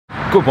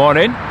Good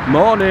morning.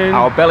 Morning.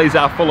 Our bellies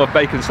are full of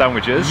bacon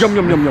sandwiches. Yum,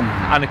 yum, yum, yum.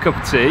 And a cup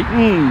of tea.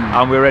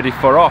 And we're ready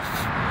for off.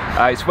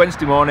 It's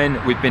Wednesday morning.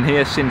 We've been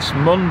here since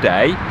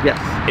Monday.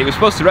 Yes. It was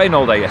supposed to rain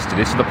all day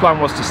yesterday, so the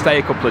plan was to stay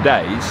a couple of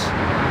days.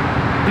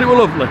 But it was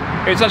lovely.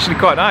 It was actually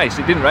quite nice.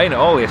 It didn't rain at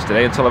all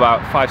yesterday until about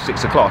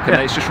 5-6 o'clock, and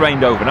then it's just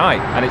rained overnight,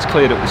 and it's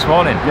cleared up this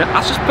morning. Yeah.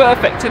 That's just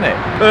perfect, isn't it?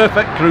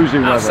 Perfect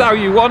cruising weather. That's how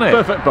you want it.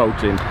 Perfect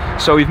boating.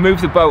 So we've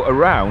moved the boat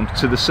around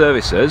to the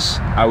services.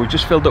 We've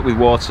just filled up with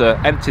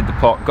water, emptied the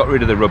pot, got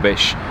rid of the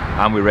rubbish,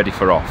 and we're ready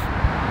for off.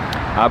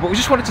 But we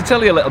just wanted to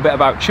tell you a little bit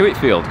about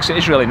Tewitfield, because it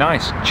is really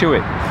nice. Chew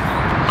it.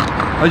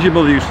 As your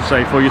mother used to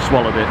say before you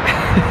swallowed it.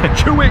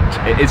 Chew it.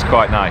 It is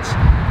quite nice.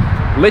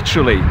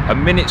 Literally a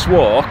minute's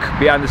walk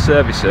behind the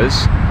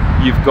services,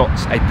 you've got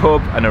a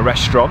pub and a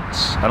restaurant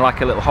and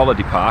like a little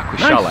holiday park with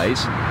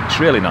chalets. It's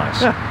really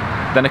nice.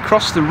 Yeah. Then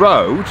across the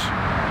road,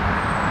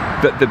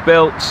 that they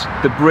built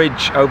the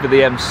bridge over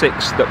the M6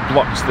 that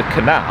blocks the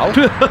canal.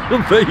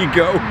 There you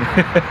go.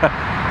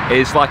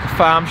 Is like a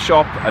farm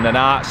shop and an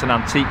arts and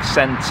antique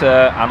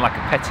centre and like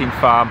a petting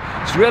farm.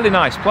 It's a really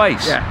nice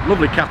place. Yeah,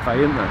 lovely cafe,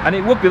 isn't there? And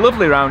it would be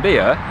lovely around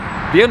here.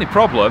 The only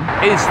problem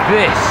is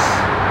this.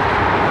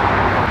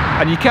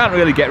 And you can't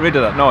really get rid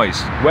of that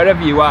noise.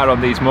 Wherever you are on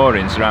these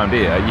moorings around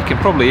here, you can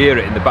probably hear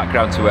it in the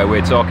background to where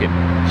we're talking.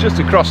 It's just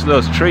across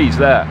those trees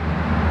there.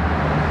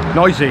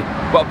 Noisy.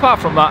 But apart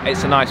from that,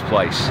 it's a nice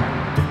place.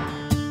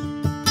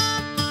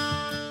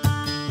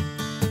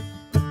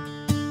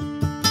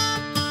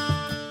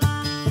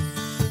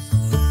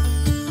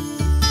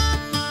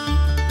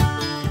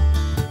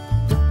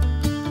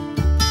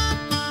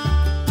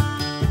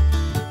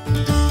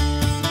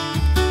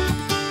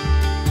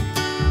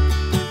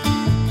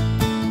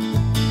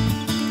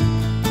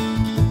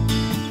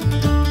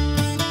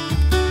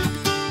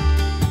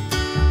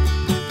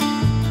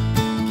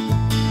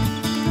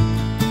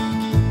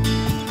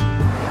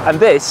 And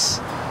this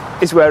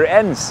is where it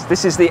ends.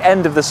 This is the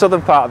end of the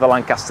southern part of the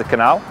Lancaster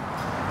Canal.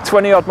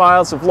 20 odd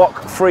miles of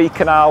lock-free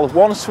canal,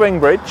 one swing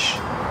bridge,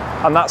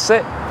 and that's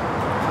it.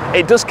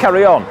 It does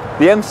carry on.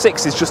 The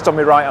M6 is just on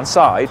my right hand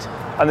side,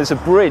 and there's a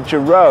bridge, a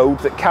road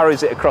that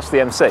carries it across the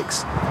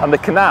M6. And the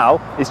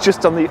canal is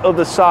just on the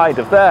other side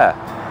of there.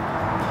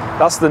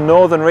 That's the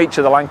northern reach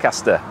of the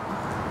Lancaster.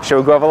 Shall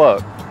we go have a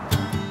look?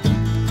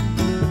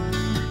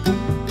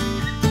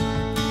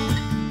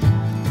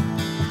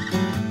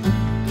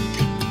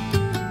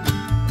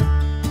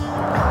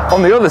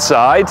 On the other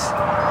side,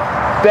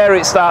 there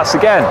it starts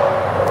again.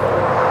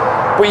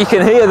 But you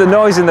can hear the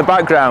noise in the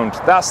background.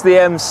 That's the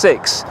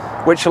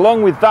M6, which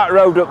along with that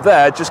road up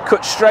there, just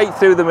cuts straight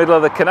through the middle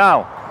of the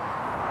canal.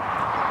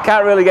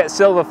 Can't really get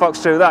Silver Fox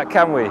through that,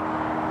 can we?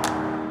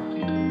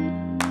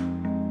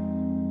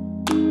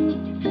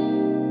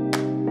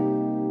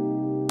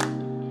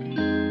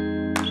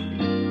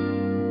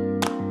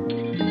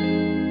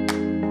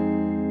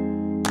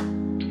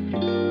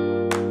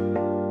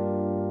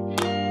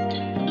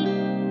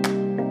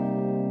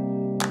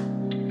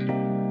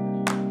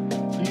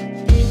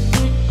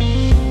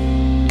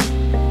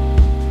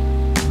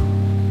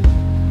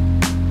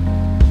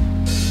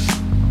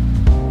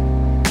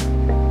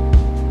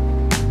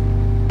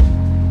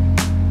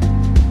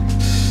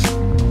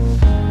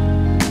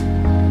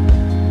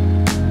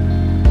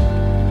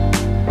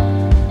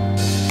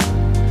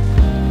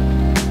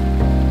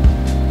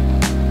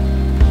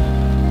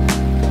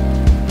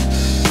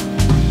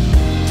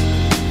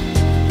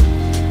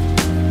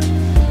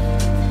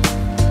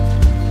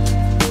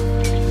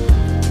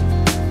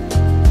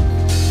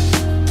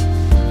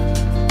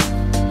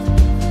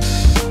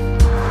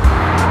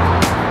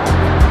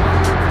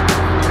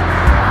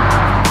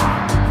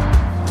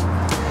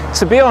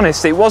 To be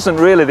honest, it wasn't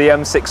really the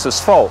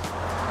M6's fault.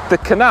 The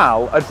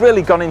canal had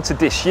really gone into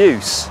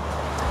disuse.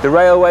 The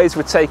railways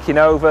were taking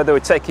over, they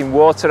were taking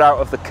water out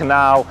of the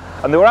canal,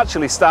 and they were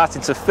actually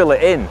starting to fill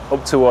it in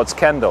up towards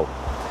Kendal.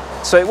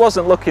 So it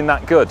wasn't looking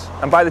that good.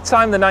 And by the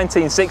time the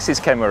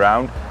 1960s came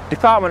around,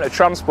 Department of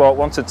Transport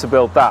wanted to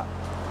build that.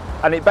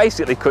 And it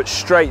basically cut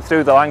straight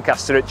through the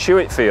Lancaster at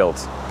Tewitfield.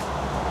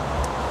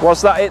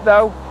 Was that it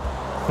though?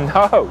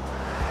 No.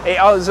 It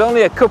was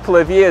only a couple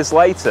of years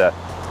later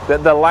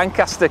that the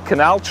Lancaster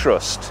Canal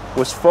Trust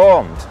was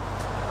formed,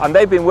 and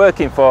they've been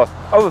working for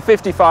over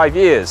 55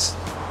 years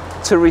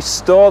to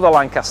restore the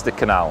Lancaster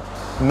Canal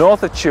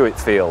north of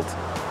Tewitfield.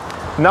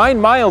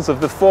 9 miles of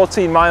the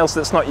 14 miles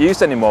that's not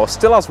used anymore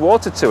still has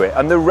water to it,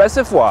 and the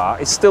reservoir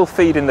is still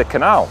feeding the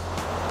canal.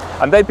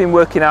 And they've been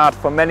working hard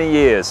for many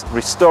years,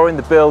 restoring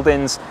the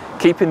buildings,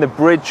 keeping the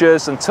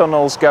bridges and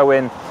tunnels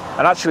going,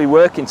 and actually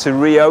working to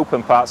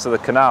reopen parts of the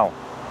canal.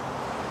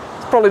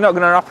 It's probably not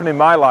going to happen in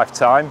my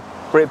lifetime,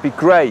 but it'd be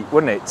great,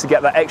 wouldn't it, to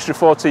get that extra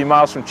 14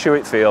 miles from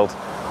Tewitfield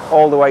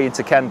all the way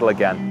into Kendal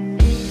again.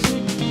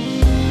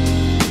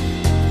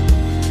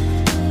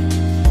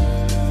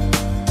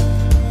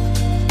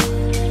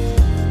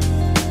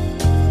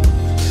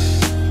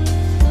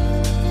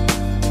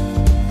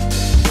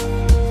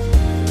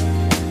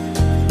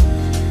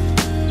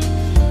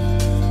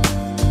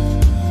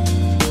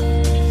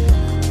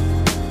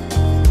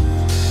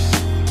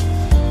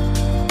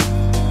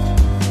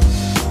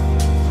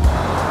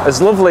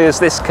 As lovely as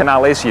this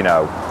canal is, you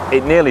know,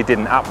 it nearly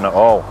didn't happen at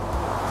all.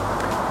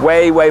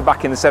 Way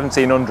back in the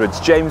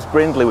 1700s, James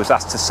Brindley was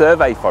asked to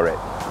survey for it.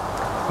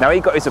 Now he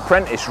got his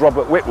apprentice,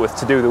 Robert Whitworth,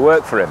 to do the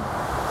work for him.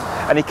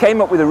 And he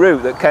came up with a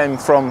route that came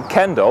from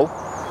Kendal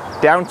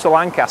down to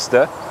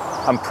Lancaster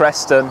and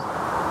Preston.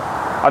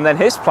 And then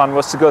his plan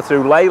was to go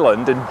through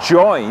Leyland and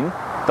join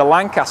the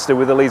Lancaster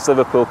with the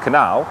Leeds-Liverpool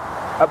Canal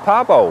at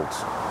Parbold.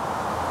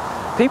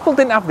 People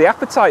didn't have the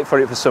appetite for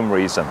it for some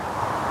reason.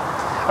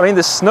 I mean,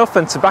 the snuff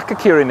and tobacco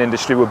curing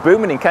industry were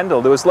booming in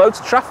Kendal. There was loads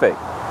of traffic,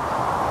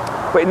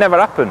 but it never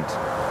happened.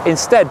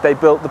 Instead, they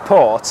built the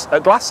port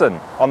at Glasson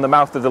on the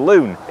mouth of the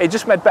Lune. It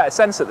just made better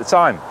sense at the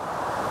time.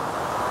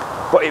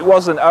 But it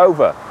wasn't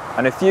over,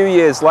 and a few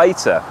years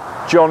later,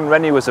 John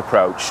Rennie was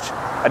approached,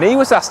 and he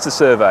was asked to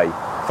survey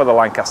for the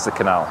Lancaster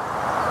Canal.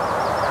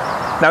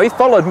 Now, he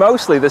followed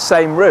mostly the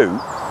same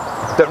route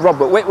that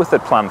Robert Whitworth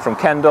had planned from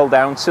Kendal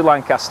down to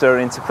Lancaster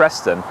and into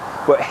Preston,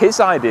 but his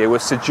idea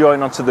was to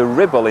join onto the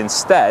Ribble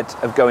instead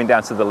of going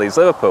down to the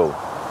Leeds-Liverpool.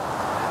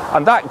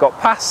 And that got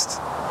passed.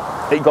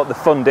 It got the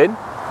funding,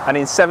 and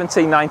in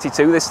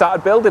 1792 they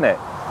started building it.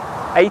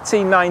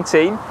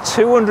 1819,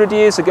 200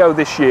 years ago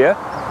this year,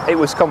 it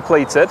was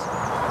completed,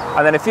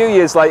 and then a few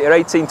years later,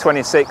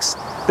 1826,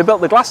 they built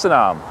the Glasson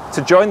arm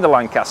to join the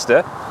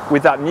Lancaster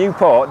with that new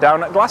port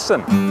down at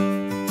Glasson.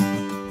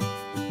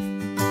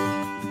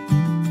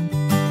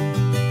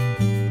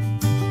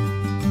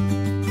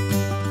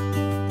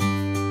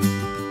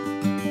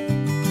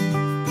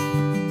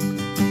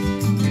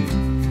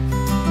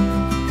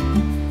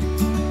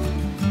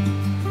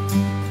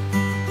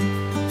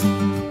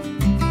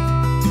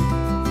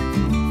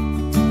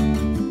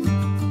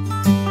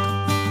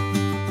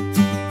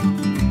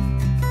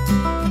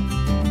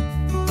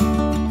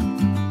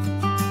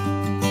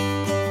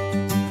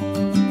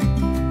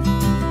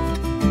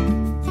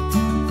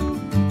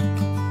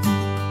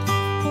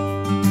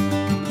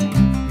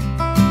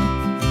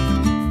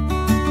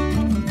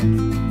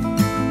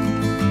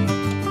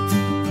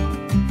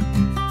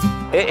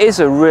 It is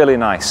a really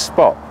nice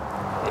spot.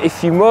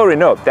 If you're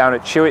mooring up down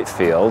at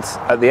Tewitfield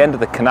at the end of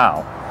the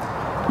canal,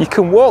 you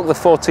can walk the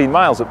 14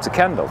 miles up to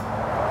Kendal.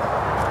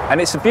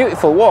 And it's a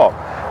beautiful walk.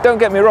 Don't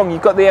get me wrong,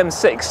 you've got the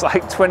M6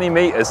 like 20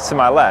 metres to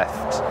my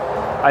left,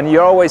 and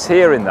you're always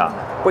hearing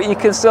that. But you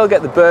can still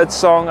get the bird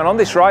song, and on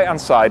this right-hand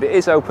side, it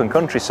is open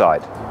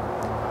countryside.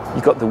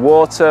 You've got the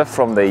water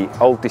from the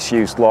old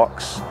disused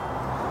locks,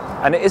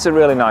 and it is a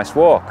really nice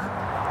walk.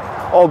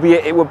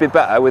 Albeit it would be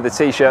better with a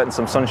t-shirt and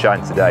some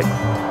sunshine today.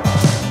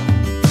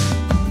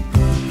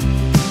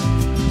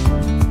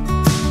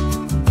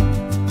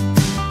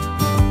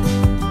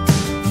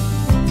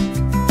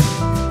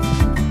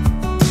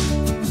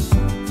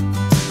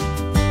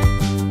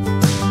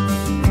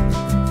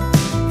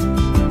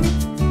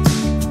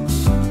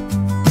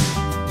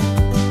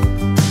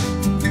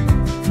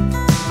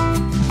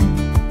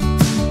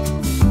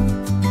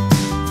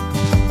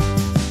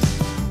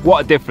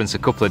 What a difference a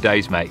couple of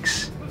days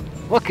makes.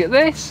 Look at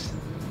this.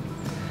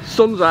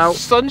 Sun's out.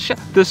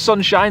 The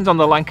sun shines on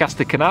the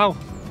Lancaster Canal.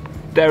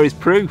 There is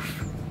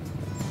proof.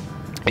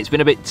 It's been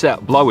a bit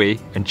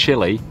blowy and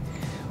chilly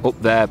up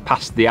there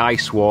past the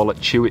ice wall at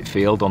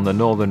Tewitfield on the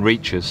northern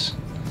reaches,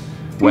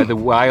 where the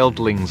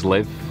wildlings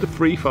live. The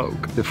free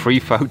folk. The free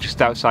folk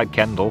just outside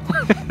Kendal.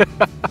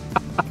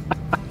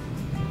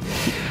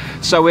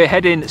 So we're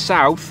heading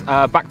south,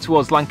 back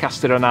towards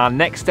Lancaster, and our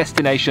next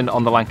destination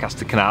on the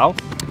Lancaster Canal.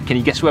 Can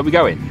you guess where we're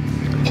going?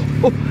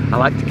 Oh, I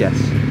like to guess.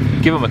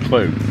 Give them a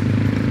clue.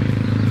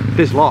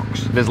 There's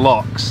locks. There's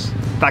locks.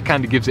 That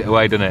kind of gives it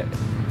away, doesn't it?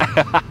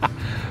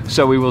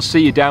 So we will see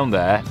you down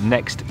there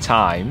next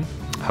time.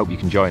 Hope you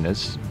can join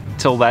us.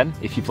 Till then,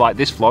 if you've liked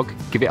this vlog,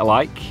 give it a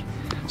like.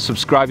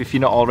 Subscribe if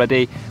you're not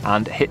already,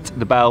 and hit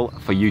the bell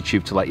for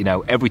YouTube to let you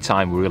know every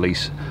time we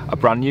release a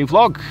brand new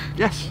vlog.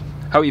 Yes.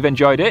 Hope you've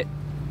enjoyed it,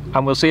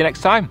 and we'll see you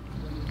next time.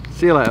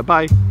 See you later.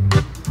 Bye.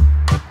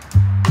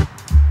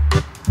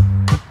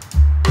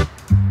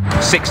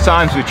 6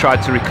 times we've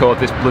tried to record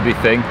this bloody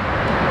thing.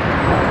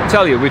 I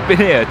tell you, we've been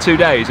here 2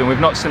 days and we've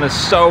not seen a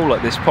soul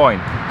at this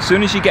point. As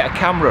soon as you get a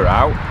camera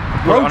out,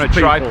 put it on a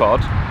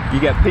tripod,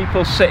 you get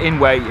people sitting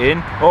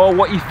waiting. Oh,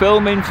 what are you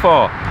filming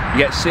for?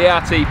 You get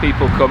CRT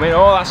people coming.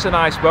 Oh, that's a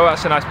nice boat,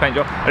 that's a nice paint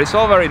job. And it's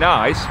all very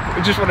nice, but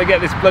we just want to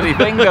get this bloody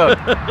thing done.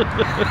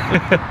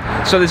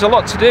 So there's a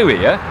lot to do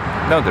here.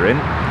 No, there isn't.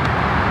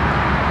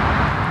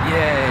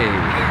 Yay.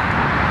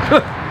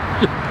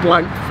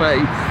 Blank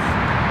face.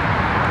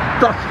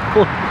 That's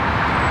fun.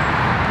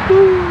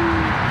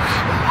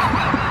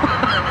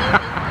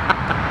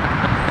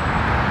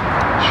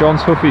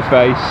 Sean's huffy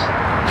face.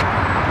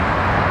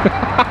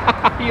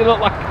 You look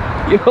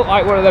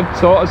like one of them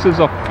tortoises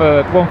off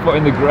One Foot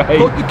in the Grave.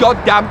 Put the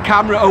goddamn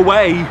camera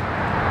away.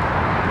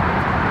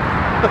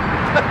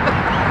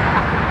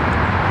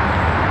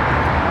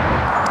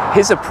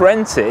 His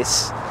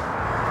apprentice.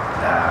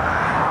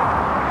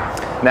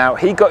 Now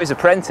he got his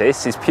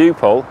apprentice, his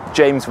pupil,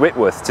 James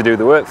Whitworth, to do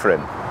the work for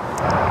him.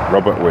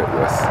 Robert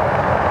Whitworth.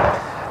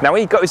 Now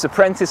he got his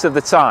apprentice of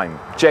the time,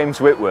 James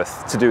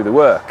Whitworth, to do the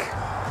work.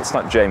 It's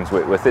not James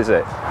Whitworth, is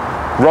it?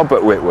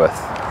 Robert Whitworth.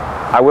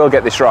 I will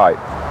get this right.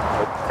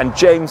 And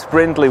James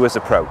Brindley was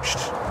approached.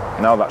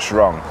 No, that's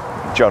wrong.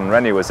 John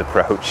Rennie was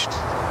approached.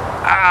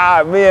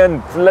 Ah, me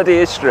and bloody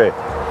history.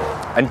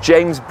 And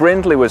James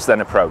Brindley was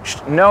then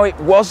approached. No, it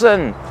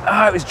wasn't.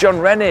 Ah, it was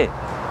John Rennie.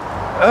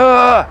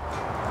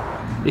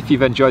 If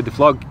you've enjoyed the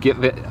vlog,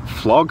 give it a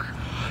flog.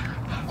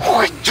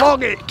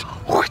 Flog it!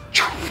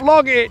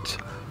 Flog it!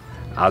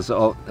 As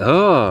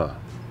I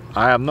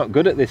am not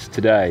good at this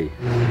today.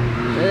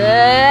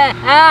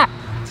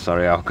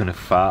 Sorry, I'm gonna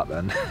fart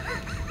then.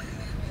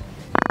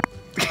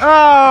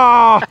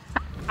 Ah!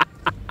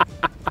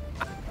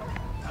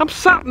 I'm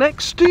sat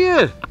next to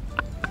you.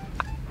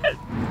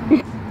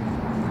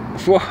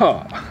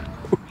 What?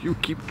 You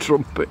keep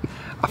trumpeting.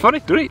 I've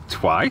only done it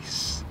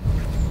twice.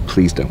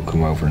 Please don't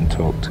come over and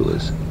talk to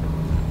us.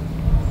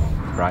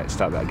 Right,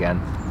 start that again.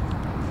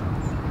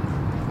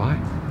 Why?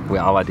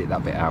 Well, I'll edit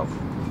that bit out.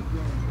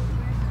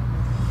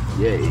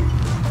 Yay.